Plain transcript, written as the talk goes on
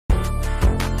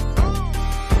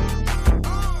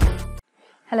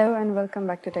Hello and welcome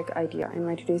back to Tech Idea. In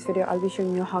my today's video, I'll be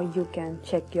showing you how you can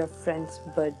check your friend's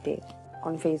birthday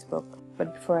on Facebook.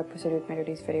 But before I proceed with my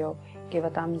today's video, give a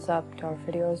thumbs up to our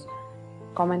videos,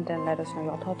 comment and let us know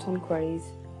your thoughts and queries,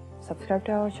 subscribe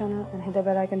to our channel and hit the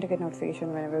bell icon to get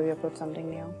notification whenever we upload something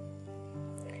new.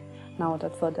 Now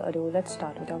without further ado, let's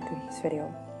start with our today's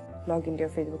video. Log into your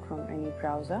Facebook from any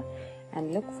browser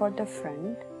and look for the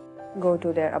friend. Go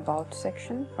to their About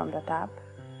section from the tab.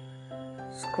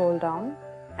 Scroll down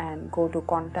and go to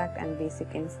Contact and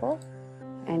Basic Info,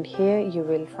 and here you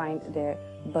will find their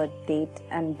birth date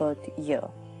and birth year.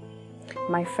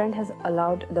 My friend has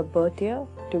allowed the birth year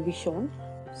to be shown.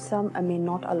 Some may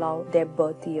not allow their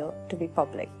birth year to be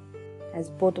public, as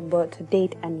both birth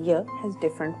date and year has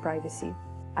different privacy.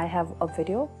 I have a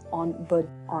video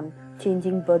on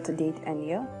changing birth date and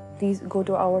year. Please go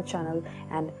to our channel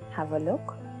and have a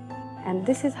look. And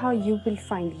this is how you will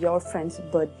find your friend's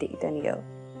birth date and year.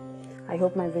 I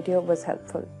hope my video was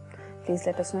helpful. Please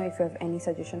let us know if you have any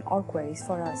suggestion or queries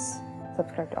for us.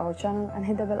 Subscribe to our channel and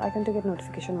hit the bell icon to get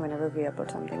notification whenever we upload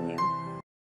something new.